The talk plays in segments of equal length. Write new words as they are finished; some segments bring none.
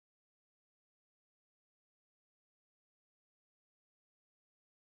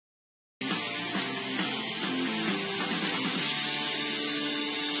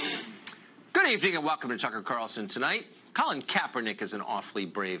evening and welcome to Tucker Carlson tonight. Colin Kaepernick is an awfully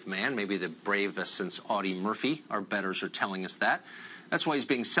brave man, maybe the bravest since Audie Murphy. Our bettors are telling us that. That's why he's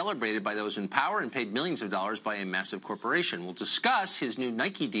being celebrated by those in power and paid millions of dollars by a massive corporation. We'll discuss his new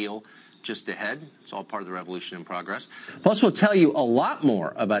Nike deal just ahead. It's all part of the revolution in progress. Plus, we'll tell you a lot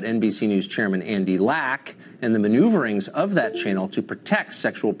more about NBC News chairman Andy Lack and the maneuverings of that channel to protect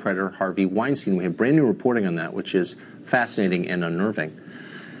sexual predator Harvey Weinstein. We have brand new reporting on that, which is fascinating and unnerving.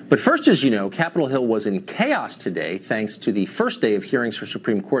 But first, as you know, Capitol Hill was in chaos today thanks to the first day of hearings for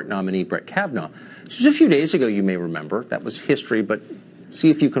Supreme Court nominee Brett Kavanaugh. This was a few days ago, you may remember. That was history, but see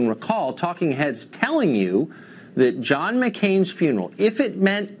if you can recall talking heads telling you that John McCain's funeral, if it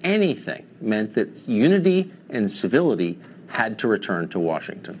meant anything, meant that unity and civility had to return to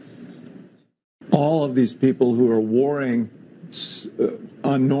Washington. All of these people who are warring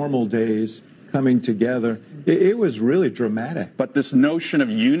on normal days coming together, it was really dramatic. But this notion of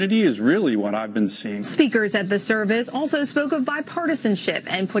unity is really what I've been seeing. Speakers at the service also spoke of bipartisanship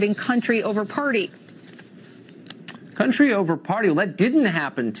and putting country over party. Country over party. Well, that didn't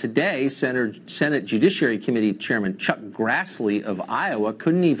happen today. Senate Judiciary Committee Chairman Chuck Grassley of Iowa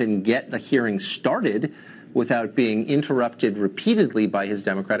couldn't even get the hearing started without being interrupted repeatedly by his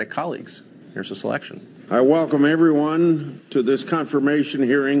Democratic colleagues. Here's a selection. I welcome everyone to this confirmation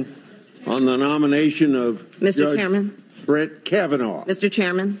hearing on the nomination of Mr. Chairman. Brett Kavanaugh. Mr.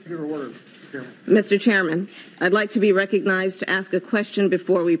 Chairman. Mr. Chairman, I'd like to be recognized to ask a question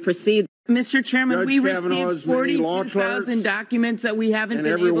before we proceed. Mr. Chairman, Judge we Kavanaugh's received many law 42,000 documents that we haven't and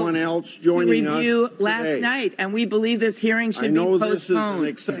been everyone able else to joining review us last today. night, and we believe this hearing should I know be this is an postponed.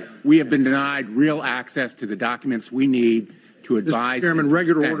 exciting. We have been denied real access to the documents we need to advise. Mr. Chairman,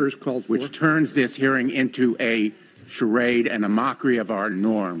 regular order is called for. Which turns this hearing into a charade and a mockery of our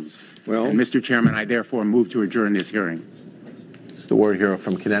norms. Well, and Mr. Chairman, I therefore move to adjourn this hearing. It's the war hero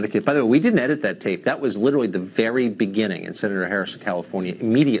from Connecticut. By the way, we didn't edit that tape. That was literally the very beginning, and Senator Harris of California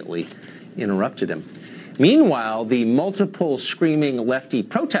immediately interrupted him. Meanwhile, the multiple screaming lefty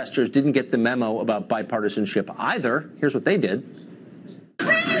protesters didn't get the memo about bipartisanship either. Here's what they did.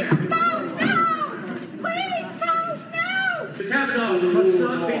 Please vote no! Please vote no! The Kavanaugh must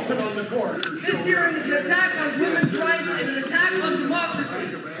not be put on the court. This hearing is an attack on women's rights and an attack on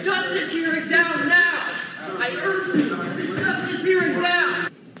democracy. Shut this hearing down now! I urge you to shut this hearing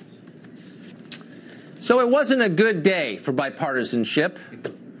down! So it wasn't a good day for bipartisanship.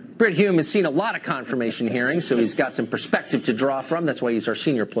 Britt Hume has seen a lot of confirmation hearings, so he's got some perspective to draw from. That's why he's our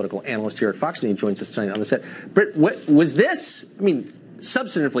senior political analyst here at Fox, and he joins us tonight on the set. Britt, was this,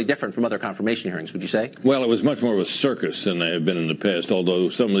 substantively different from other confirmation hearings, would you say? Well, it was much more of a circus than they have been in the past, although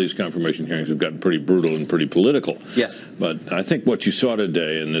some of these confirmation hearings have gotten pretty brutal and pretty political. Yes. But I think what you saw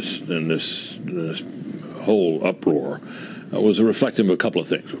today in this whole uproar was a reflective of a couple of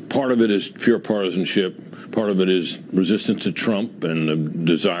things. Part of it is pure partisanship. Part of it is resistance to Trump and the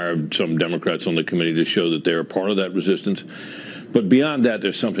desire of some Democrats on the committee to show that they're part of that resistance. But beyond that,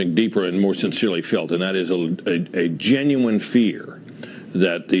 there's something deeper and more sincerely felt, and that is a genuine fear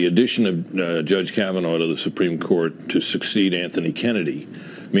that the addition of Judge Kavanaugh to the Supreme Court to succeed Anthony Kennedy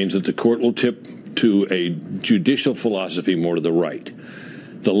means that the court will tip to a judicial philosophy more to the right.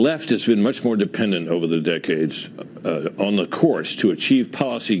 The left has been much more dependent over the decades on the courts to achieve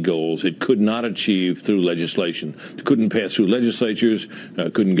policy goals it could not achieve through legislation. It couldn't pass through legislatures,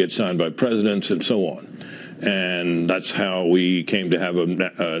 couldn't get signed by presidents, and so on. And that's how we came to have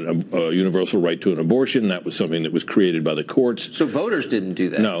a universal right to an abortion. That was something that was created by the courts. So voters didn't do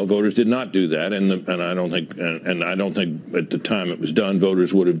that. No, voters did not do that, and I don't think at the time it was done,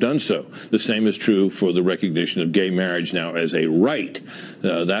 voters would have done so. The same is true for the recognition of gay marriage now as a right.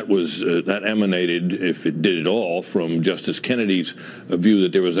 That emanated, if it did at all, from Justice Kennedy's view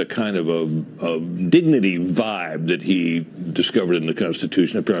that there was a kind of a dignity vibe that he discovered in the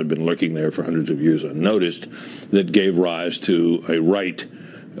Constitution. It probably been lurking there for hundreds of years unnoticed, that gave rise to a right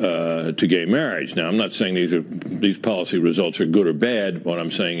to gay marriage. Now, I'm not saying these policy results are good or bad. What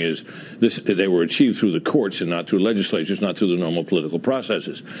I'm saying is they were achieved through the courts and not through legislatures, not through the normal political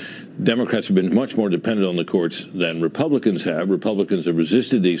processes. Democrats have been much more dependent on the courts than Republicans have. Republicans have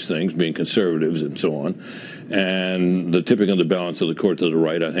resisted these things, being conservatives and so on. And the tipping of the balance of the court to the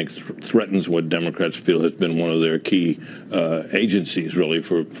right, I think, threatens what Democrats feel has been one of their key agencies, really,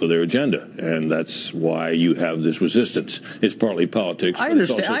 for their agenda. And that's why you have this resistance. It's partly politics. I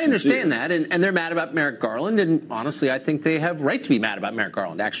understand that, and they're mad about Merrick Garland, and honestly, I think they have right to be mad about Merrick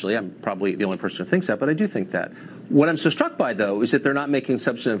Garland. Actually, I'm probably the only person who thinks that, but I do think that. What I'm so struck by, though, is that they're not making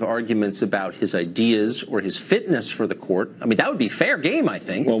substantive arguments about his ideas or his fitness for the court. I mean, that would be fair game, I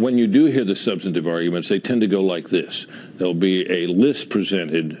think. Well, when you do hear the substantive arguments, they tend to go like this. There'll be a list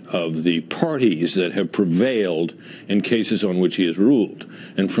presented of the parties that have prevailed in cases on which he has ruled.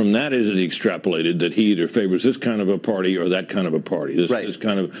 And from that is it extrapolated that he either favors this kind of a party or that kind of a party, this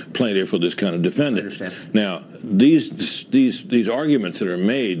kind of plaintiff or this kind of defendant. I understand. Now, these arguments that are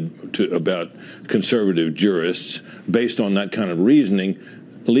made about conservative jurists based on that kind of reasoning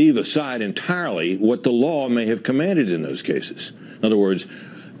leave aside entirely what the law may have commanded in those cases. In other words,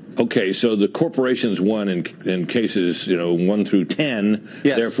 okay, so the corporations won in cases, 1 through 10,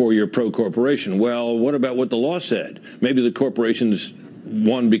 yes. Therefore you're pro-corporation. Well, what about what the law said? Maybe the corporations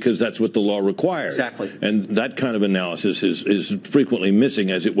won because that's what the law requires. Exactly. And that kind of analysis is frequently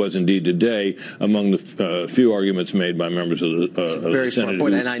missing, as it was indeed today, among the few arguments made by members of the Senate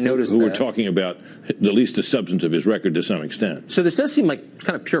who were talking about at least the substance of his record to some extent. So this does seem like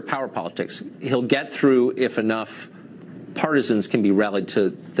kind of pure power politics. He'll get through if enough partisans can be rallied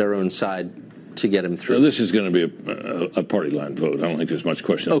to their own side to get him through. Well, this is going to be a party line vote. I don't think there's much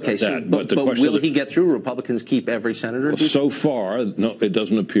question about that. But will he get through? Republicans keep every senator? Well, so far, no, it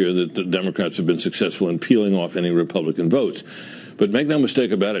doesn't appear that the Democrats have been successful in peeling off any Republican votes. But make no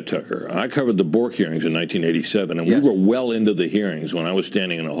mistake about it, Tucker. I covered the Bork hearings in 1987, and we were well into the hearings when I was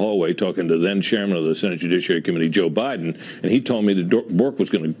standing in a hallway talking to then chairman of the Senate Judiciary Committee, Joe Biden, and he told me that Bork was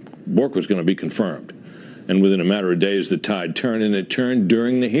going to be confirmed. And within a matter of days, the tide turned, and it turned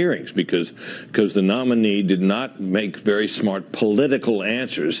during the hearings because the nominee did not make very smart political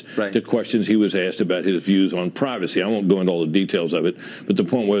answers to questions he was asked about his views on privacy. I won't go into all the details of it, but the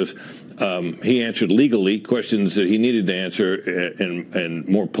point was he answered legally questions that he needed to answer and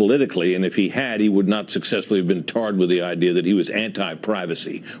more politically, and if he had, he would not successfully have been tarred with the idea that he was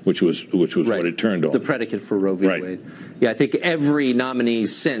anti-privacy, which was what it turned on. The predicate for Roe v. Wade. Yeah, I think every nominee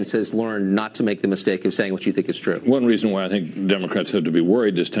since has learned not to make the mistake of saying what you think is true. One reason why I think Democrats have to be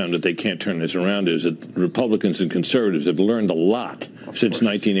worried this time that they can't turn this around is that Republicans and conservatives have learned a lot since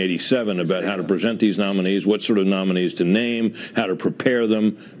 1987 about how to present these nominees, what sort of nominees to name, how to prepare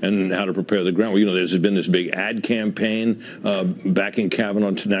them, and how to prepare the ground. There's been this big ad campaign backing Kavanaugh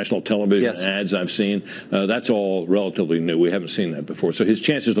on national television ads I've seen. That's all relatively new. We haven't seen that before. So his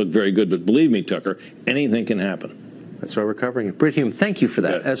chances look very good, but believe me, Tucker, anything can happen. That's why we're covering it. Britt Hume, thank you for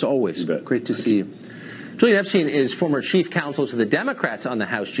that, as always. Great to see you. Julian Epstein is former chief counsel to the Democrats on the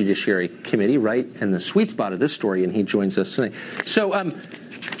House Judiciary Committee, right in the sweet spot of this story, and he joins us tonight. So,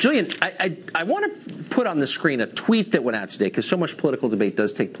 Julian, I want to put on the screen a tweet that went out today, because so much political debate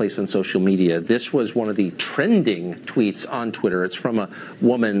does take place on social media. This was one of the trending tweets on Twitter. It's from a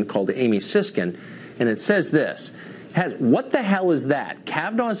woman called Amy Siskin, and it says this. What the hell is that?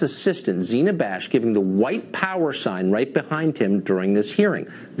 Kavanaugh's assistant, Zena Bash, giving the white power sign right behind him during this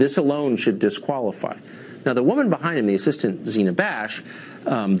hearing. This alone should disqualify. Now, the woman behind him, the assistant, Zena Bash,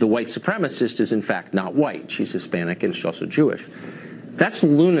 the white supremacist, is in fact not white. She's Hispanic and she's also Jewish. That's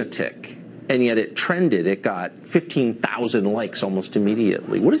lunatic. And yet it trended. It got 15,000 likes almost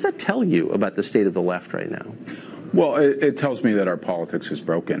immediately. What does that tell you about the state of the left right now? Well, it tells me that our politics is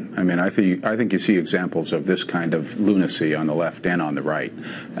broken. I mean, I think you see examples of this kind of lunacy on the left and on the right.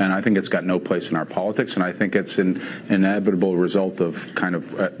 And I think it's got no place in our politics, and I think it's an inevitable result of kind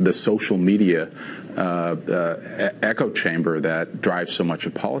of the social media echo chamber that drives so much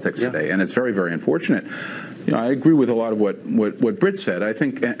of politics today. And it's very, very unfortunate. I agree with a lot of what Britt said. I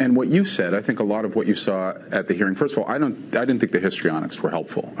think, and what you said. I think a lot of what you saw at the hearing. First of all, I didn't think the histrionics were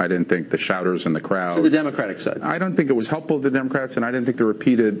helpful. I didn't think the shouters in the crowd. To the Democratic side. I don't think it was helpful to the Democrats, and I didn't think the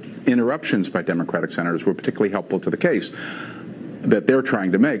repeated interruptions by Democratic senators were particularly helpful to the case that they're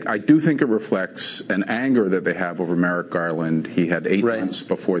trying to make. I do think it reflects an anger that they have over Merrick Garland. He had 8 months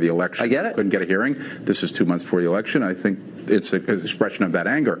before the election. I get it. Couldn't get a hearing. This is 2 months before the election. I think it's an expression of that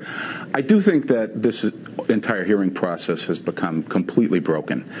anger. I do think that this entire hearing process has become completely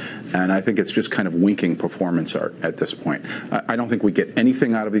broken, and I think it's just kind of winking performance art at this point. I don't think we get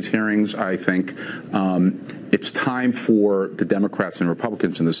anything out of these hearings. I think it's time for the Democrats and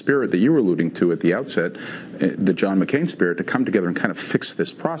Republicans, in the spirit that you were alluding to at the outset, the John McCain spirit, to come together and kind of fix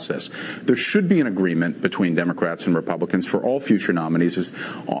this process. There should be an agreement between Democrats and Republicans for all future nominees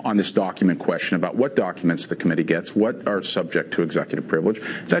on this document question about what documents the committee gets, what are subject to executive privilege.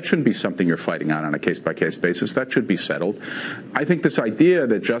 That shouldn't be something you're fighting out on a case-by-case basis. That should be settled. I think this idea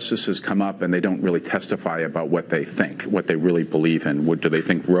that justices come up and they don't really testify about what they think, what they really believe in. Do they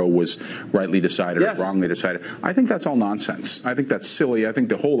think Roe was rightly decided or wrongly decided? data. I think that's all nonsense. I think that's silly. I think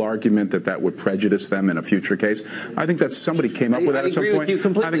the whole argument that that would prejudice them in a future case, I think that somebody came up with that at some point. I agree with you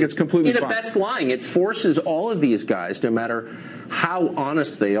completely. I think it's completely fine. It abets lying. It forces all of these guys, no matter how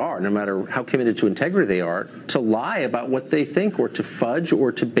honest they are, no matter how committed to integrity they are, to lie about what they think or to fudge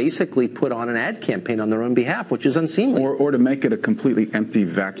or to basically put on an ad campaign on their own behalf, which is unseemly. Or to make it a completely empty,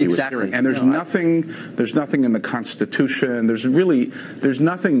 vacuous hearing. And there's nothing in the Constitution. There's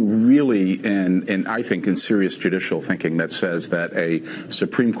nothing really in I think in serious judicial thinking that says that a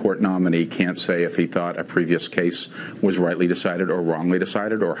Supreme Court nominee can't say if he thought a previous case was rightly decided or wrongly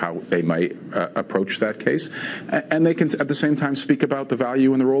decided or how they might approach that case. And they can at the same time speak about the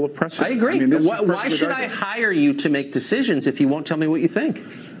value and the role of precedent. I agree. I mean, why should I hire you to make decisions if you won't tell me what you think?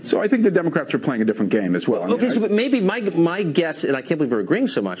 So I think the Democrats are playing a different game as well. Okay, but maybe my guess, and I can't believe we're agreeing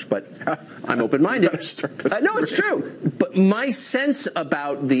so much, but I'm open-minded. No, it's true. But my sense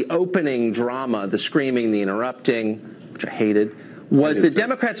about the opening drama, the screaming, the interrupting, which I hated, was that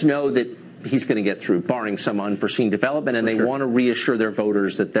Democrats know that he's going to get through, barring some unforeseen development, and they want to reassure their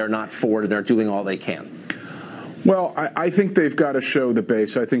voters that they're not for it and they're doing all they can. Well, I think they've got to show the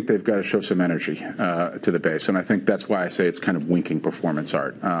base. I think they've got to show some energy to the base, and I think that's why I say it's kind of winking performance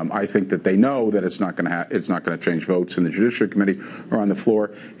art. I think that they know that it's not going to change votes in the Judiciary Committee or on the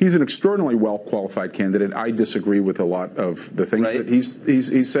floor. He's an extraordinarily well qualified candidate. I disagree with a lot of the things that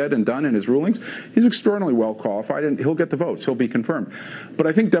he's said and done in his rulings. He's extraordinarily well qualified, and he'll get the votes. He'll be confirmed. But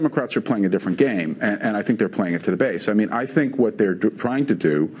I think Democrats are playing a different game, and I think they're playing it to the base. I mean, I think what they're trying to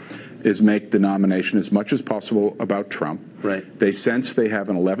do is make the nomination as much as possible about Trump. Right. They sense they have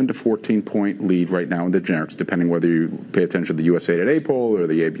an 11 to 14 point lead right now in the generics, depending whether you pay attention to the USA Today poll or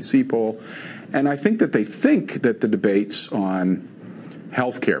the ABC poll. And I think that they think that the debates on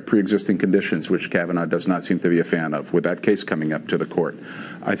health care, pre-existing conditions, which Kavanaugh does not seem to be a fan of, with that case coming up to the court.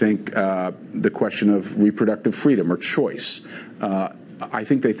 I think the question of reproductive freedom or choice. I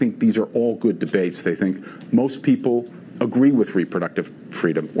think they think these are all good debates. They think most people agree with reproductive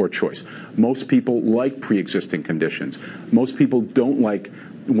freedom or choice. Most people like pre-existing conditions. Most people don't like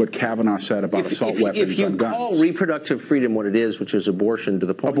what Kavanaugh said about assault weapons on guns. If you call reproductive freedom what it is, which is abortion, do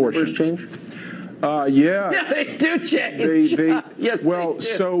the poll numbers change? Yeah. Yeah, they do change. Yes, well, they do.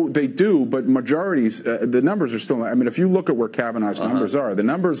 So they do, but majorities, the numbers are still, I mean, if you look at where Kavanaugh's numbers are, the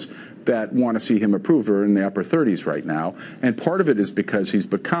numbers that want to see him approved are in the upper 30s right now. And part of it is because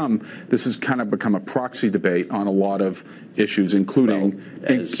this has kind of become a proxy debate on a lot of issues,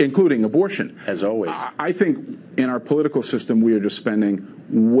 including abortion. As always. I think in our political system, we are just spending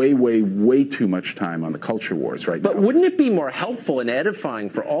way too much time on the culture wars right now. But wouldn't it be more helpful and edifying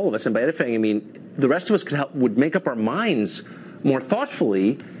for all of us, and by edifying I mean the rest of us would make up our minds more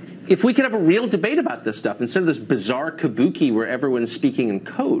thoughtfully if we could have a real debate about this stuff instead of this bizarre kabuki where everyone's speaking in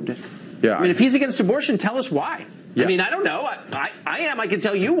code. Yeah, I mean, if he's against abortion, tell us why. Yeah. I mean, I don't know. I am. I can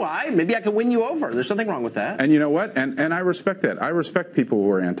tell you why. Maybe I can win you over. There's nothing wrong with that. And you know what? And I respect that. I respect people who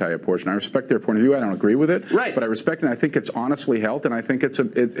are anti-abortion. I respect their point of view. I don't agree with it. Right. But I respect it. And I think it's honestly held. And I think it's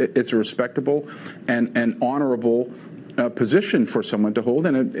a respectable and honorable position for someone to hold,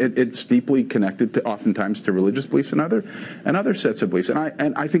 and it's deeply connected to oftentimes to religious beliefs and other sets of beliefs.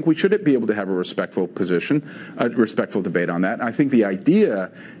 And I think we should be able to have a respectful position, a respectful debate on that. And I think the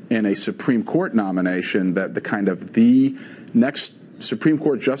idea in a Supreme Court nomination that the next Supreme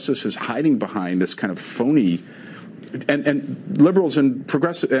Court justice is hiding behind this kind of phony. And liberals and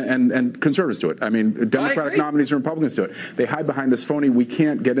progressive and conservatives do it. I mean, Democratic nominees and Republicans do it. They hide behind this phony. We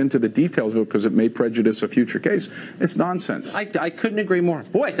can't get into the details of it because it may prejudice a future case. It's nonsense. I couldn't agree more.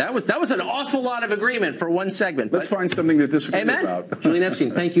 Boy, that was an awful lot of agreement for one segment. Let's find something to disagree about. Julian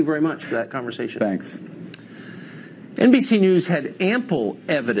Epstein, thank you very much for that conversation. Thanks. NBC News had ample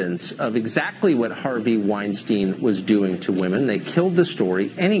evidence of exactly what Harvey Weinstein was doing to women. They killed the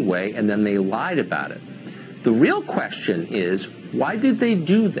story anyway, and then they lied about it. The real question is, why did they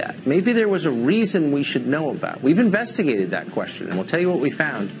do that? Maybe there was a reason we should know about. We've investigated that question, and we'll tell you what we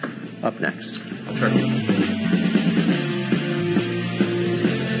found up next. Sure.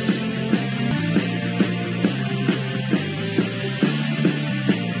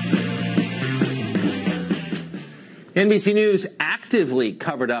 NBC News actively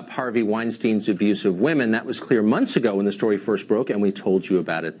covered up Harvey Weinstein's abuse of women. That was clear months ago when the story first broke, and we told you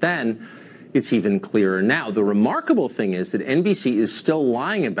about it then. It's even clearer now. The remarkable thing is that NBC is still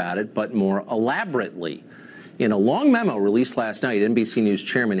lying about it, but more elaborately. In a long memo released last night, NBC News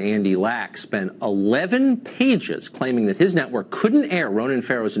chairman Andy Lack spent 11 pages claiming that his network couldn't air Ronan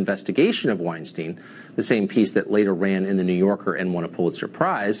Farrow's investigation of Weinstein, the same piece that later ran in The New Yorker and won a Pulitzer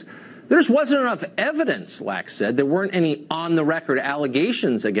Prize. There just wasn't enough evidence, Lack said. There weren't any on-the-record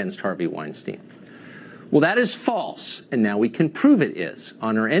allegations against Harvey Weinstein. Well, that is false, and now we can prove it is.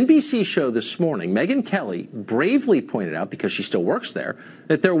 On her NBC show this morning, Megyn Kelly bravely pointed out, because she still works there,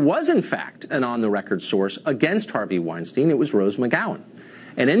 that there was, in fact, an on-the-record source against Harvey Weinstein. It was Rose McGowan.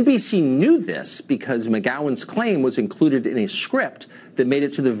 And NBC knew this because McGowan's claim was included in a script that made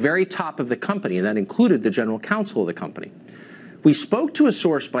it to the very top of the company, and that included the general counsel of the company. We spoke to a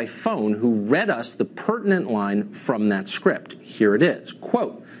source by phone who read us the pertinent line from that script. Here it is.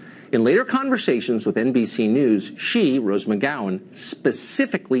 Quote, in later conversations with NBC News, she, Rose McGowan,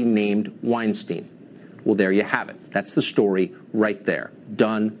 specifically named Weinstein. Well, there you have it. That's the story right there.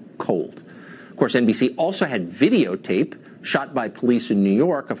 Done cold. Of course, NBC also had videotape shot by police in New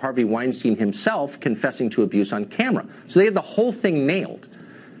York of Harvey Weinstein himself confessing to abuse on camera. So they had the whole thing nailed.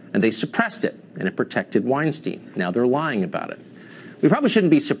 And they suppressed it, and it protected Weinstein. Now they're lying about it. We probably shouldn't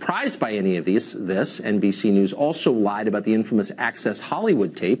be surprised by any of this. NBC News also lied about the infamous Access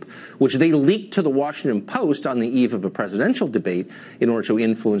Hollywood tape, which they leaked to the Washington Post on the eve of a presidential debate in order to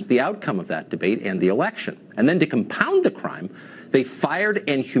influence the outcome of that debate and the election. And then to compound the crime, they fired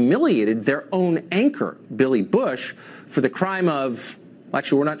and humiliated their own anchor, Billy Bush, for the crime of, well,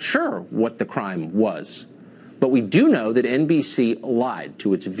 actually, we're not sure what the crime was. But we do know that NBC lied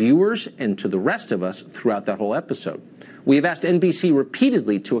to its viewers and to the rest of us throughout that whole episode. We have asked NBC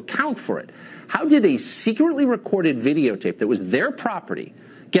repeatedly to account for it. How did a secretly recorded videotape that was their property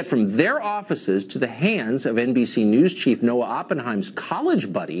get from their offices to the hands of NBC News chief Noah Oppenheim's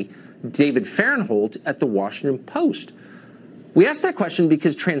college buddy, David Fahrenthold, at the Washington Post? We ask that question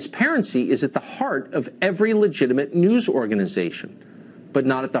because transparency is at the heart of every legitimate news organization, but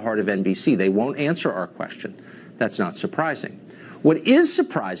not at the heart of NBC. They won't answer our question. That's not surprising. What is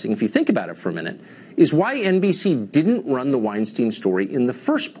surprising, if you think about it for a minute, is why NBC didn't run the Weinstein story in the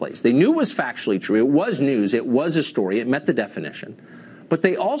first place. They knew it was factually true. It was news. It was a story. It met the definition. But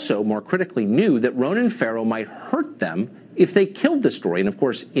they also, more critically, knew that Ronan Farrow might hurt them if they killed the story. And, of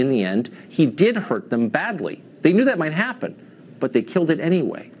course, in the end, he did hurt them badly. They knew that might happen, but they killed it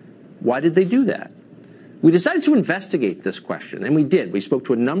anyway. Why did they do that? We decided to investigate this question, and we did. We spoke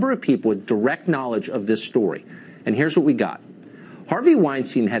to a number of people with direct knowledge of this story. And here's what we got. Harvey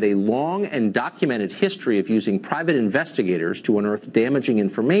Weinstein had a long and documented history of using private investigators to unearth damaging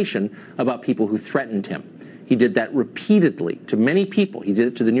information about people who threatened him. He did that repeatedly to many people. He did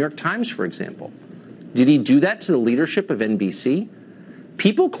it to the New York Times, for example. Did he do that to the leadership of NBC?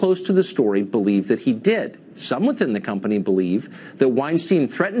 People close to the story believe that he did. Some within the company believe that Weinstein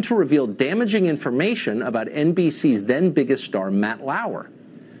threatened to reveal damaging information about NBC's then biggest star, Matt Lauer.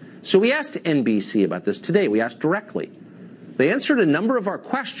 So we asked NBC about this today. We asked directly. They answered a number of our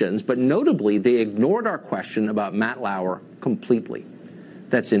questions, but notably, they ignored our question about Matt Lauer completely.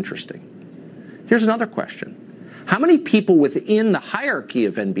 That's interesting. Here's another question. How many people within the hierarchy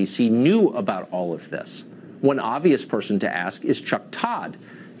of NBC knew about all of this? One obvious person to ask is Chuck Todd.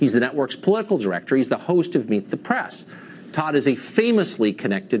 He's the network's political director. He's the host of Meet the Press. Todd is a famously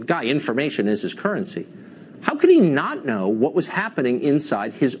connected guy. Information is his currency. How could he not know what was happening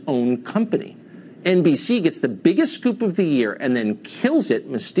inside his own company? NBC gets the biggest scoop of the year and then kills it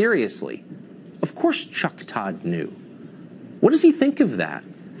mysteriously. Of course Chuck Todd knew. What does he think of that?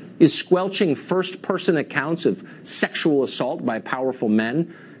 Is squelching first-person accounts of sexual assault by powerful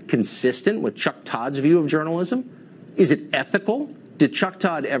men consistent with Chuck Todd's view of journalism? Is it ethical? Did Chuck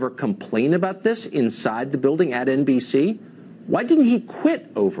Todd ever complain about this inside the building at NBC? Why didn't he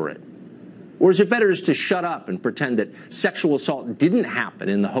quit over it? Or is it better just to shut up and pretend that sexual assault didn't happen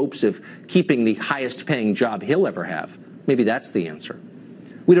in the hopes of keeping the highest paying job he'll ever have? Maybe that's the answer.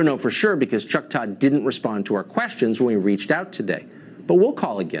 We don't know for sure because Chuck Todd didn't respond to our questions when we reached out today. But we'll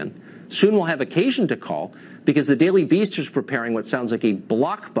call again. Soon we'll have occasion to call because the Daily Beast is preparing what sounds like a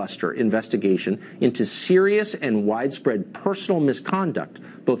blockbuster investigation into serious and widespread personal misconduct,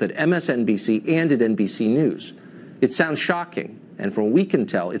 both at MSNBC and at NBC News. It sounds shocking, and from what we can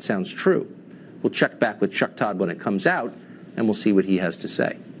tell, it sounds true. We'll check back with Chuck Todd when it comes out, and we'll see what he has to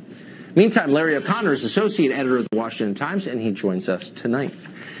say. Meantime, Larry O'Connor is associate editor of the Washington Times, and he joins us tonight.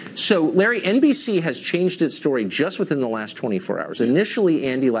 So, Larry, NBC has changed its story just within the last 24 hours. Initially,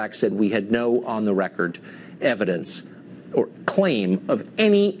 Andy Lack said we had no on-the-record evidence or claim of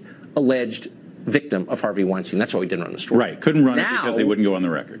any alleged victim of Harvey Weinstein. That's why we didn't run the story. Right. Couldn't run it because they wouldn't go on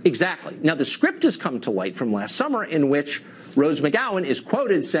the record. Exactly. Now, the script has come to light from last summer in which Rose McGowan is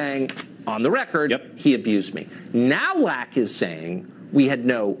quoted saying, on the record, he abused me. Now Lack is saying we had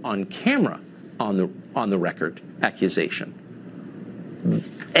no on-camera, on the record accusation.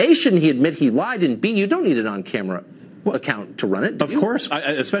 A, shouldn't he admit he lied? And B, you don't need an on-camera account to run it. Of course,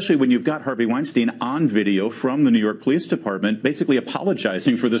 especially when you've got Harvey Weinstein on video from the New York Police Department basically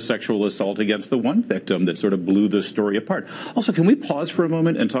apologizing for the sexual assault against the one victim that sort of blew the story apart. Also, can we pause for a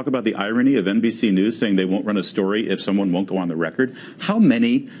moment and talk about the irony of NBC News saying they won't run a story if someone won't go on the record? How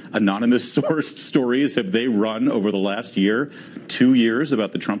many anonymous sourced stories have they run over the last year, 2 years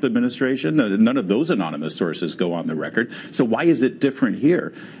about the Trump administration? None of those anonymous sources go on the record. So why is it different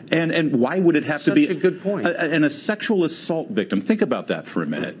here? And why would it have to be such a good point? And a sexual assault victim, think about that for a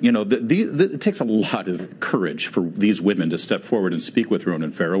minute. You know, it takes a lot of courage for these women to step forward and speak with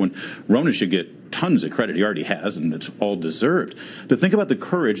Ronan Farrow, and Ronan should get tons of credit. He already has, and it's all deserved. To think about the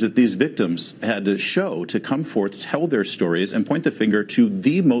courage that these victims had to show to come forth, tell their stories, and point the finger to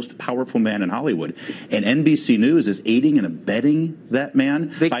the most powerful man in Hollywood. And NBC News is aiding and abetting that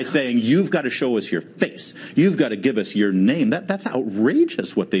man by saying, you've got to show us your face. You've got to give us your name. That's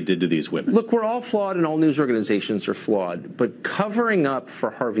outrageous what they did to these women. Look, we're all flawed and all news organizations are flawed, but covering up for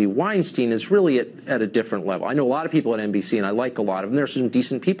Harvey Weinstein is really at a different level. I know a lot of people at NBC, and I like a lot of them. There's some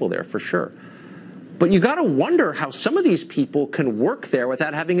decent people there for sure. But you got to wonder how some of these people can work there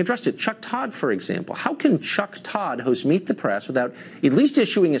without having addressed it. Chuck Todd, for example. How can Chuck Todd host Meet the Press without at least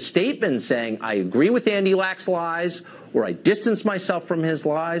issuing a statement saying, I agree with Andy Lack's lies, or I distance myself from his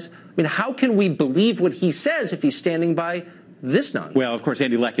lies? I mean, how can we believe what he says if he's standing by this nonsense? Well, of course,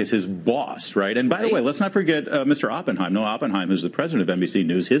 Andy Lack is his boss, right? And by the way, let's not forget Mr. Oppenheim. Noah Oppenheim, who's the president of NBC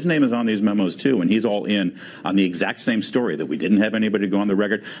News. His name is on these memos, too, and he's all in on the exact same story, that we didn't have anybody go on the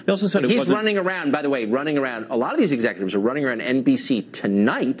record. They also said he's running around, by the way, running around. A lot of these executives are running around NBC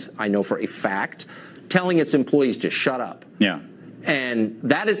tonight, I know for a fact, telling its employees to shut up. Yeah. And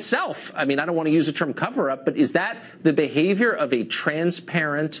that itself, I mean, I don't want to use the term cover-up, but is that the behavior of a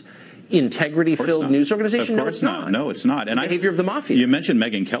transparent, integrity-filled news organization? No, it's not. No, it's not. And the behavior of the mafia. You mentioned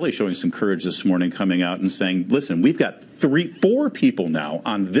Megyn Kelly showing some courage this morning, coming out and saying, listen, we've got 4 people now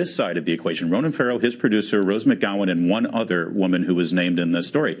on this side of the equation. Ronan Farrow, his producer, Rose McGowan, and one other woman who was named in this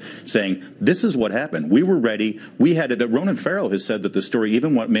story, saying, this is what happened. We were ready. We had it. Ronan Farrow has said that the story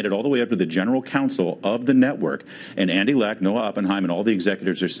even made it all the way up to the general counsel of the network. And Andy Lack, Noah Oppenheim, and all the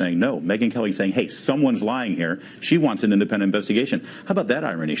executives are saying, no. Megyn Kelly saying, hey, someone's lying here. She wants an independent investigation. How about that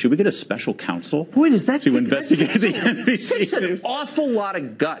irony? Should we get a special counsel to investigate the NBC? Takes an awful lot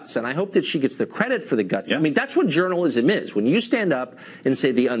of guts, and I hope that she gets the credit for the guts. Yeah. I mean, that's what journalism is. When you stand up and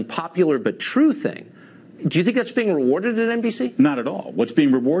say the unpopular but true thing, do you think that's being rewarded at NBC? Not at all. What's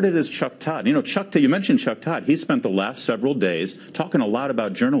being rewarded is Chuck Todd. You know, you mentioned Chuck Todd. He spent the last several days talking a lot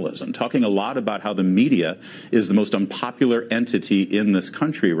about journalism, talking a lot about how the media is the most unpopular entity in this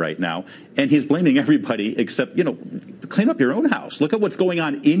country right now. And he's blaming everybody except, you know, clean up your own house. Look at what's going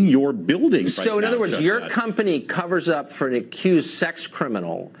on in your building right now. So in other words, your company covers up for an accused sex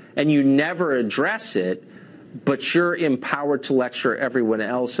criminal and you never address it, but you're empowered to lecture everyone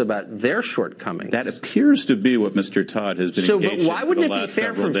else about their shortcomings. That appears to be what Mr. Todd has been engaged in. But why wouldn't it be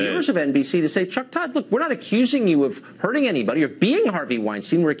fair for viewers of NBC to say, Chuck Todd, look, we're not accusing you of hurting anybody or being Harvey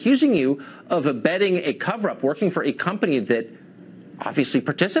Weinstein. We're accusing you of abetting a cover-up, working for a company that obviously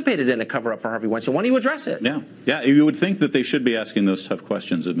participated in a cover-up for Harvey Weinstein. Why don't you address it? Yeah. Yeah, you would think that they should be asking those tough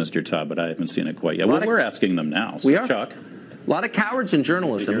questions of Mr. Todd, but I haven't seen it quite yet. Well, we're asking them now. So, we are. Chuck. A lot of cowards in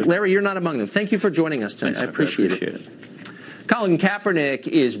journalism. Larry, you're not among them. Thank you for joining us tonight. Thanks, I appreciate it. Colin Kaepernick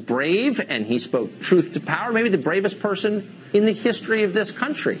is brave, and he spoke truth to power, maybe the bravest person in the history of this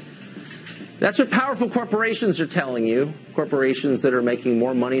country. That's what powerful corporations are telling you, corporations that are making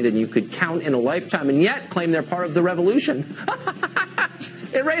more money than you could count in a lifetime, and yet claim they're part of the revolution.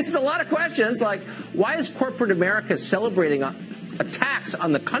 It raises a lot of questions, like, why is corporate America celebrating attacks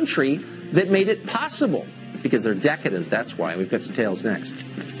on the country that made it possible? Because they're decadent, that's why. We've got details next.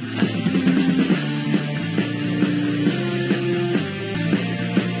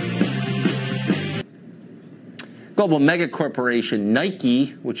 Global mega corporation Nike,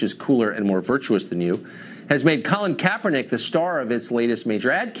 which is cooler and more virtuous than you, has made Colin Kaepernick the star of its latest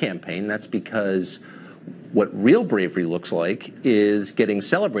major ad campaign. That's because what real bravery looks like is getting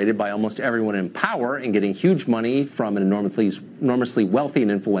celebrated by almost everyone in power and getting huge money from an enormously wealthy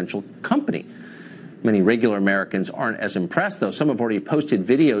and influential company. Many regular Americans aren't as impressed, though. Some have already posted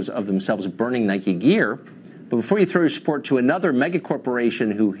videos of themselves burning Nike gear. But before you throw your support to another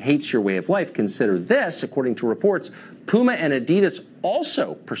megacorporation who hates your way of life, consider this. According to reports, Puma and Adidas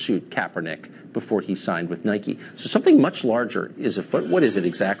also pursued Kaepernick before he signed with Nike. So something much larger is afoot. What is it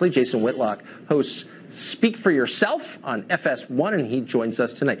exactly? Jason Whitlock hosts Speak for Yourself on FS1, and he joins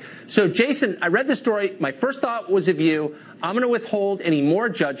us tonight. So, Jason, I read the story. My first thought was of you. I'm going to withhold any more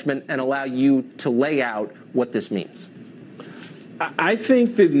judgment and allow you to lay out what this means. I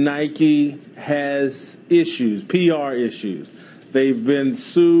think that Nike has issues, PR issues. They've been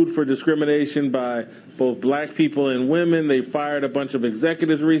sued for discrimination by both black people and women. They fired a bunch of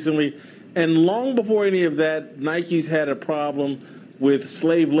executives recently. And long before any of that, Nike's had a problem with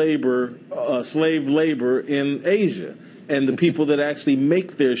slave labor in Asia. And the people that actually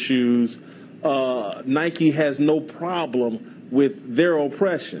make their shoes, Nike has no problem with their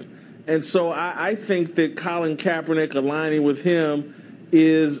oppression. And so I think that Colin Kaepernick aligning with him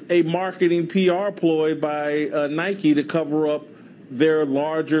is a marketing PR ploy by Nike to cover up their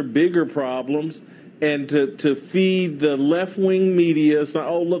larger, bigger problems and to feed the left-wing media. So,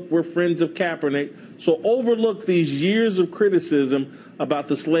 oh, look, we're friends of Kaepernick. So overlook these years of criticism about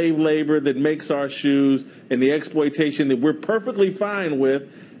the slave labor that makes our shoes and the exploitation that we're perfectly fine with.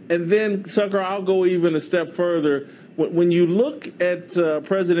 And then, Sucker, I'll go even a step further. When you look at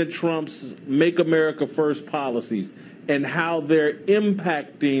President Trump's Make America First policies and how they're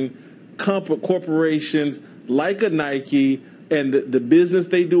impacting corporations like a Nike and the business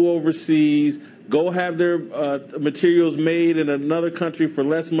they do overseas, go have their materials made in another country for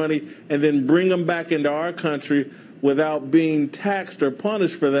less money, and then bring them back into our country without being taxed or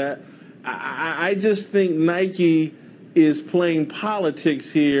punished for that. I just think Nike is playing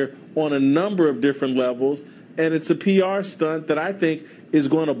politics here on a number of different levels, and it's a PR stunt that I think is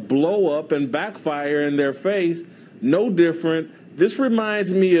going to blow up and backfire in their face. No different. This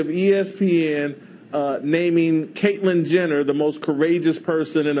reminds me of ESPN naming Caitlyn Jenner the most courageous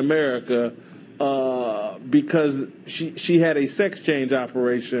person in America because she had a sex change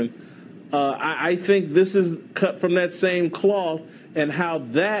operation. I think this is cut from that same cloth, and how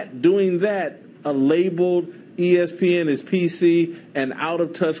doing that labeled ESPN as PC and out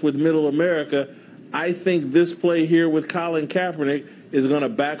of touch with middle America. I think this play here with Colin Kaepernick is going to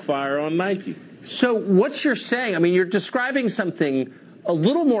backfire on Nike. So what you're saying, I mean, you're describing something a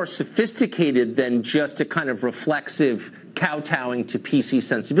little more sophisticated than just a kind of reflexive kowtowing to PC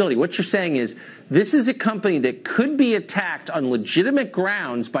sensibility. What you're saying is this is a company that could be attacked on legitimate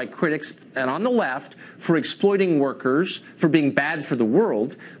grounds by critics and on the left for exploiting workers, for being bad for the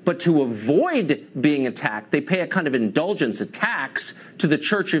world, but to avoid being attacked, they pay a kind of indulgence, a tax to the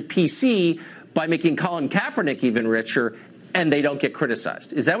Church of PC by making Colin Kaepernick even richer, and they don't get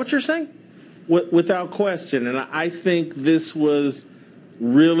criticized. Is that what you're saying? Without question. And I think this was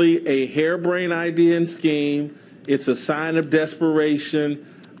really a harebrained idea and scheme. It's a sign of desperation.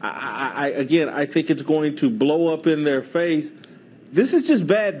 Again, I think it's going to blow up in their face. This is just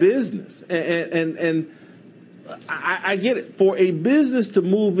bad business. And I get it. For a business to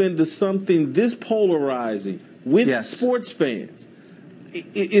move into something this polarizing with sports fans,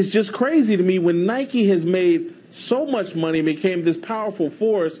 it's just crazy to me when Nike has made so much money, became this powerful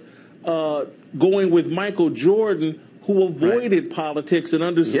force, going with Michael Jordan, who avoided politics and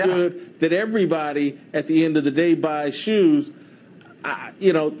understood that everybody at the end of the day buys shoes.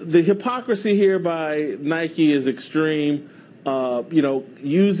 The hypocrisy here by Nike is extreme.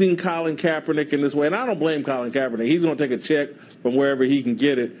 Using Colin Kaepernick in this way, and I don't blame Colin Kaepernick. He's going to take a check from wherever he can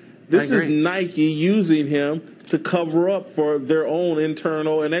get it. This is Nike using him to cover up for their own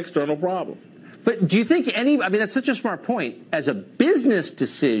internal and external problems. But do you think I mean, that's such a smart point. As a business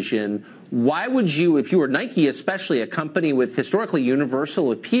decision, why would you, if you were Nike, especially a company with historically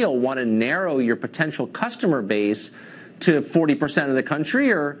universal appeal, want to narrow your potential customer base to 40% of the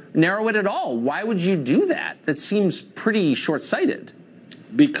country or narrow it at all? Why would you do that? That seems pretty short-sighted.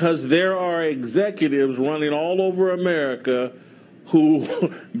 Because there are executives running all over America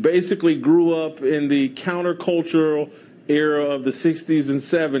who basically grew up in the countercultural era of the 60s and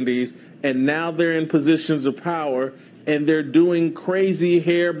 70s, and now they're in positions of power, and they're doing crazy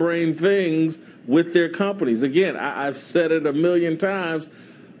harebrained things with their companies. Again, I've said it a million times,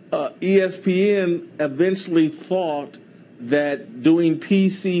 ESPN eventually thought that doing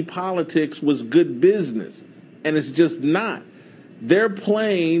PC politics was good business, and it's just not. They're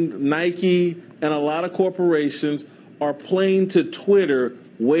playing, Nike and a lot of corporations are playing to Twitter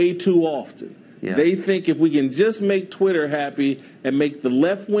way too often. Yeah. They think if we can just make Twitter happy and make the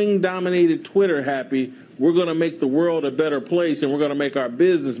left-wing dominated Twitter happy, we're going to make the world a better place and we're going to make our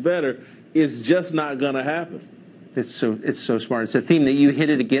business better. It's just not going to happen. It's so smart. It's a theme that you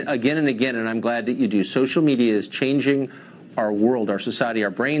hit it again and again, and I'm glad that you do. Social media is changing our world, our society, our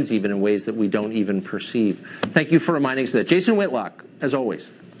brains even in ways that we don't even perceive. Thank you for reminding us of that. Jason Whitlock, as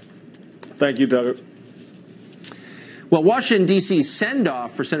always. Thank you, Doug. Well, Washington, D.C.'s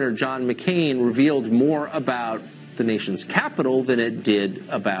send-off for Senator John McCain revealed more about the nation's capital than it did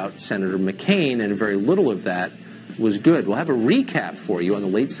about Senator McCain, and very little of that was good. We'll have a recap for you on the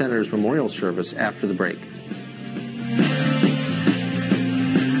late senator's memorial service after the break.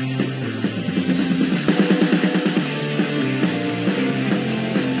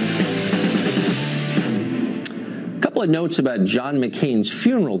 couple of notes about John McCain's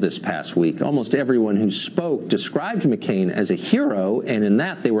funeral this past week. Almost everyone who spoke described McCain as a hero, and in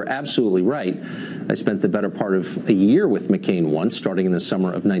that they were absolutely right. I spent the better part of a year with McCain once, starting in the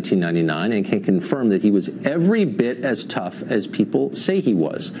summer of 1999, and can confirm that he was every bit as tough as people say he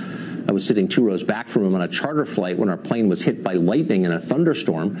was. I was sitting 2 rows back from him on a charter flight when our plane was hit by lightning in a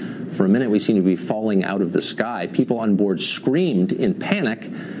thunderstorm. For a minute, we seemed to be falling out of the sky. People on board screamed in panic.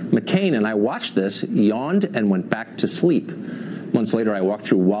 McCain, and I watched this, yawned and went back to sleep. Months later, I walked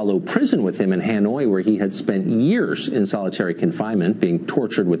through Wallow Prison with him in Hanoi, where he had spent years in solitary confinement, being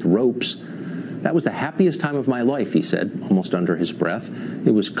tortured with ropes. That was the happiest time of my life, he said, almost under his breath.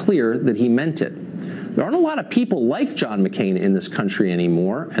 It was clear that he meant it. There aren't a lot of people like John McCain in this country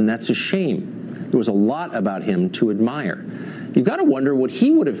anymore, and that's a shame. There was a lot about him to admire. You've got to wonder what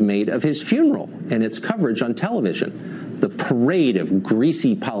he would have made of his funeral and its coverage on television. The parade of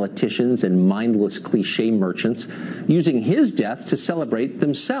greasy politicians and mindless cliche merchants using his death to celebrate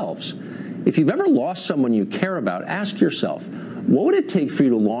themselves. If you've ever lost someone you care about, ask yourself, what would it take for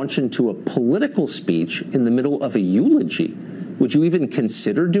you to launch into a political speech in the middle of a eulogy? Would you even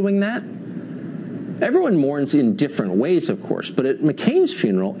consider doing that? Everyone mourns in different ways, of course, but at McCain's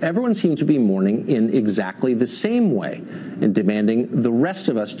funeral, everyone seemed to be mourning in exactly the same way and demanding the rest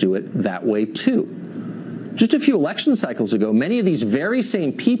of us do it that way, too. Just a few election cycles ago, many of these very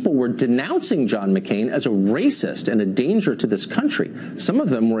same people were denouncing John McCain as a racist and a danger to this country. Some of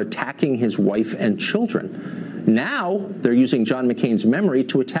them were attacking his wife and children. Now they're using John McCain's memory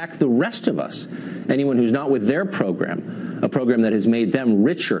to attack the rest of us, anyone who's not with their program, a program that has made them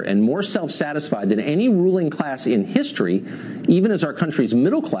richer and more self-satisfied than any ruling class in history, even as our country's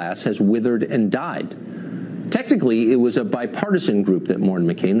middle class has withered and died. Technically, it was a bipartisan group that mourned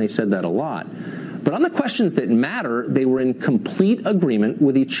McCain. They said that a lot. But on the questions that matter, they were in complete agreement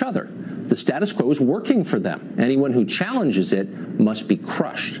with each other. The status quo is working for them. Anyone who challenges it must be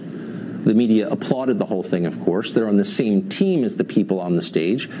crushed. The media applauded the whole thing, of course. They're on the same team as the people on the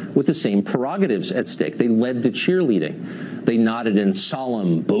stage with the same prerogatives at stake. They led the cheerleading. They nodded in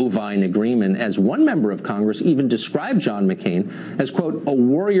solemn, bovine agreement as one member of Congress even described John McCain as, quote, a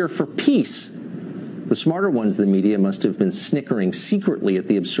warrior for peace. The smarter ones in the media must have been snickering secretly at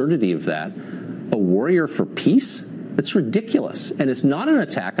the absurdity of that. A warrior for peace? It's ridiculous, and it's not an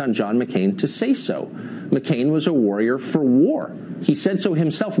attack on John McCain to say so. McCain was a warrior for war. He said so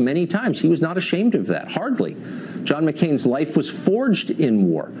himself many times. He was not ashamed of that, hardly. John McCain's life was forged in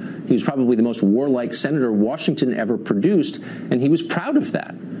war. He was probably the most warlike senator Washington ever produced, and he was proud of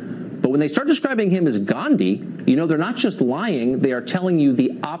that. But when they start describing him as Gandhi, you know they're not just lying, they are telling you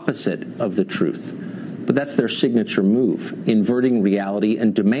the opposite of the truth. But that's their signature move, inverting reality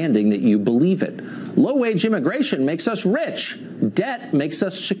and demanding that you believe it. Low-wage immigration makes us rich. Debt makes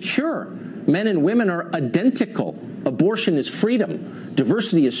us secure. Men and women are identical. Abortion is freedom.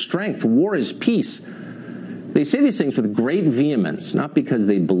 Diversity is strength. War is peace. They say these things with great vehemence, not because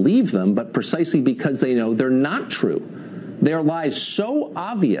they believe them, but precisely because they know they're not true. They are lies so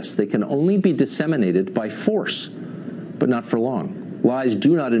obvious they can only be disseminated by force, but not for long. Lies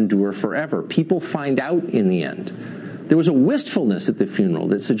do not endure forever. People find out in the end. There was a wistfulness at the funeral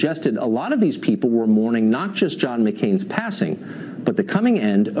that suggested a lot of these people were mourning not just John McCain's passing, but the coming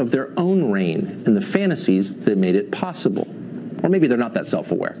end of their own reign and the fantasies that made it possible. Or maybe they're not that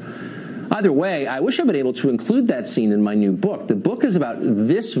self-aware. Either way, I wish I'd been able to include that scene in my new book. The book is about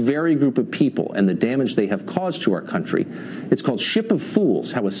this very group of people and the damage they have caused to our country. It's called Ship of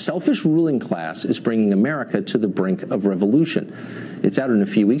Fools, How a Selfish Ruling Class is Bringing America to the Brink of Revolution. It's out in a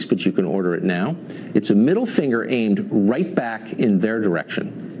few weeks, but you can order it now. It's a middle finger aimed right back in their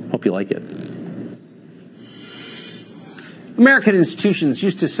direction. Hope you like it. American institutions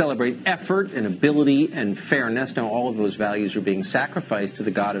used to celebrate effort and ability and fairness. Now all of those values are being sacrificed to the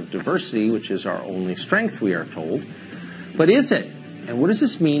god of diversity, which is our only strength, we are told. But is it? And what does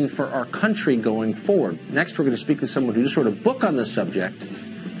this mean for our country going forward? Next, we're going to speak to someone who just wrote a book on this subject.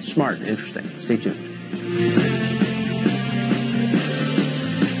 Smart and interesting. Stay tuned.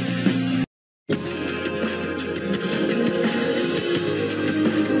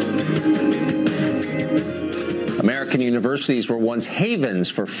 American universities were once havens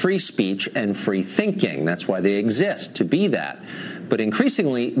for free speech and free thinking. That's why they exist, to be that. But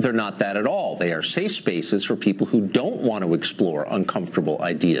increasingly, they're not that at all. They are safe spaces for people who don't want to explore uncomfortable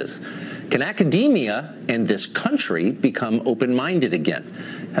ideas. Can academia and this country become open-minded again?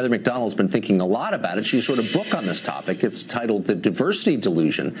 Heather McDonald's been thinking a lot about it. She just wrote a book on this topic. It's titled The Diversity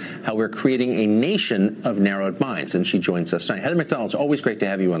Delusion, How We're Creating a Nation of Narrowed Minds. And she joins us tonight. Heather McDonald, it's always great to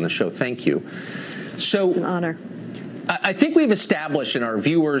have you on the show. Thank you. So, it's an honor. I think we've established, and our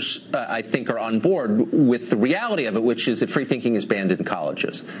viewers, I think, are on board with the reality of it, which is that free thinking is banned in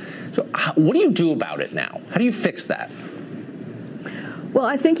colleges. So what do you do about it now? How do you fix that? Well,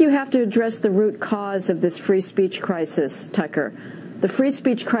 I think you have to address the root cause of this free speech crisis, Tucker. The free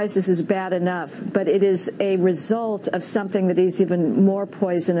speech crisis is bad enough, but it is a result of something that is even more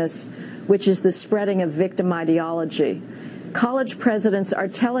poisonous, which is the spreading of victim ideology. College presidents are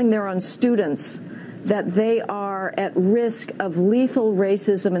telling their own students that they are at risk of lethal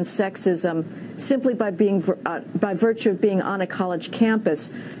racism and sexism simply by virtue of being on a college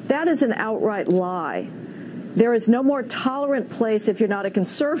campus. That is an outright lie. There is no more tolerant place, if you're not a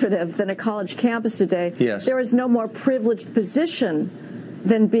conservative, than a college campus today. Yes. There is no more privileged position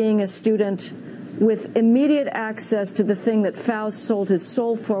than being a student with immediate access to the thing that Faust sold his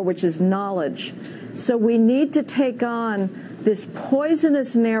soul for, which is knowledge. So we need to take on this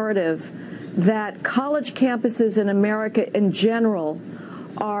poisonous narrative that college campuses in America in general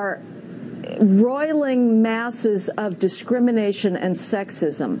are roiling masses of discrimination and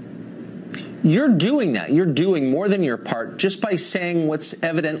sexism. You're doing that. You're doing more than your part just by saying what's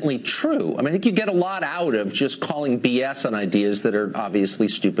evidently true. I mean, I think you get a lot out of just calling BS on ideas that are obviously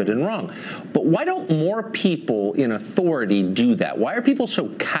stupid and wrong. But why don't more people in authority do that? Why are people so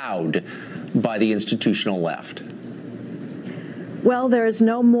cowed by the institutional left? Well, there is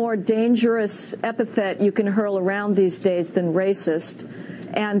no more dangerous epithet you can hurl around these days than racist,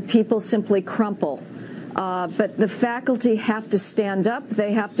 and people simply crumple. But the faculty have to stand up.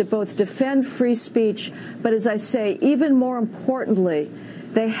 They have to both defend free speech, but as I say, even more importantly,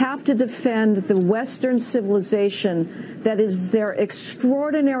 they have to defend the Western civilization that is their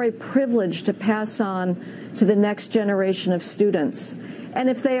extraordinary privilege to pass on to the next generation of students. And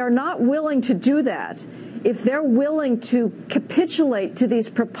if they are not willing to do that, if they're willing to capitulate to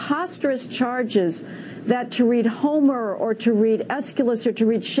these preposterous charges that to read Homer or to read Aeschylus or to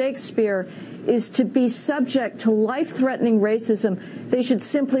read Shakespeare is to be subject to life-threatening racism, they should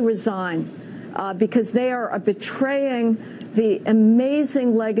simply resign because they are betraying the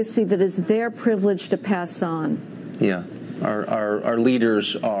amazing legacy that is their privilege to pass on. Yeah. Our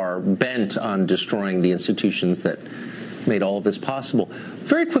leaders are bent on destroying the institutions that made all of this possible.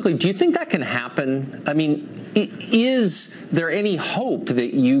 Very quickly, do you think that can happen? I mean, is there any hope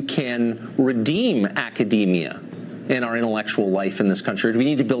that you can redeem academia and our intellectual life in this country? Or do we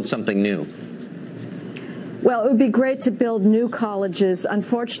need to build something new? Well, it would be great to build new colleges.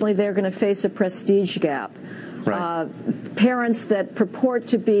 Unfortunately, they're going to face a prestige gap. Right. Parents that purport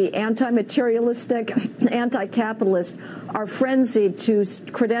to be anti-materialistic, anti-capitalist are frenzied to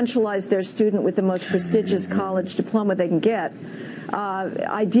credentialize their student with the most prestigious college diploma they can get.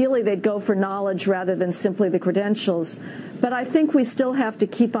 Ideally, they'd go for knowledge rather than simply the credentials. But I think we still have to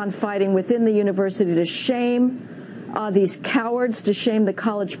keep on fighting within the university to shame these cowards, to shame the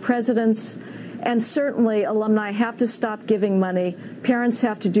college presidents. And certainly, alumni have to stop giving money. Parents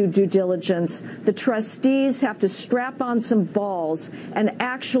have to do due diligence. The trustees have to strap on some balls and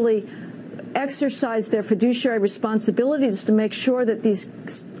actually exercise their fiduciary responsibilities to make sure that these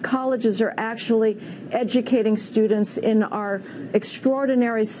colleges are actually educating students in our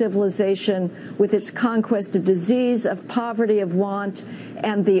extraordinary civilization with its conquest of disease, of poverty, of want,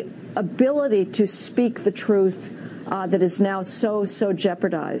 and the ability to speak the truth that is now so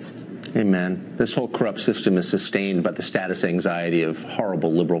jeopardized. Amen. This whole corrupt system is sustained by the status anxiety of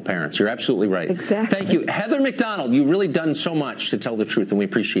horrible liberal parents. You're absolutely right. Exactly. Thank you. Heather McDonald, you've really done so much to tell the truth, and we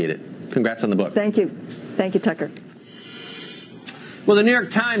appreciate it. Congrats on the book. Thank you. Thank you, Tucker. Well, the New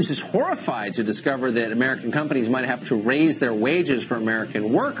York Times is horrified to discover that American companies might have to raise their wages for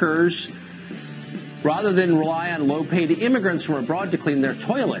American workers rather than rely on low-paid immigrants from abroad to clean their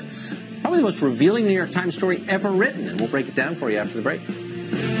toilets. Probably the most revealing New York Times story ever written, and we'll break it down for you after the break.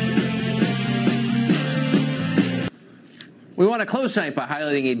 We want to close tonight by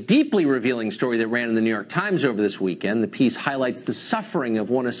highlighting a deeply revealing story that ran in the New York Times over this weekend. The piece highlights the suffering of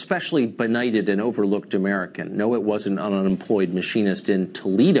one especially benighted and overlooked American. No, it wasn't an unemployed machinist in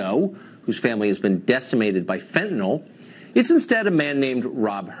Toledo, whose family has been decimated by fentanyl. It's instead a man named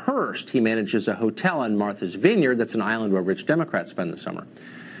Rob Hurst. He manages a hotel on Martha's Vineyard. That's an island where rich Democrats spend the summer.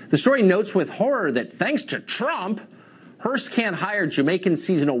 The story notes with horror that thanks to Trump, Hearst can't hire Jamaican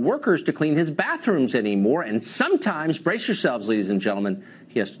seasonal workers to clean his bathrooms anymore, and sometimes, brace yourselves, ladies and gentlemen,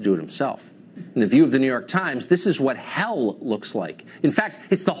 he has to do it himself. In the view of the New York Times, this is what hell looks like. In fact,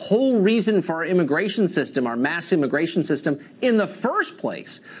 it's the whole reason for our immigration system, our mass immigration system, in the first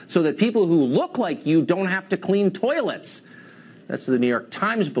place, so that people who look like you don't have to clean toilets. That's what the New York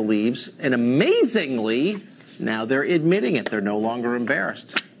Times believes, and amazingly, now they're admitting it. They're no longer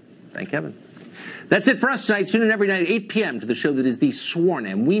embarrassed. Thank heaven. That's it for us tonight. Tune in every night at 8 p.m. to the show that is the sworn,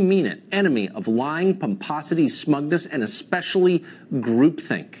 and we mean it, enemy of lying, pomposity, smugness, and especially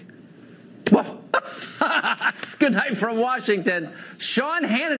groupthink. Good night from Washington. Sean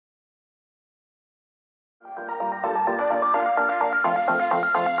Hannity.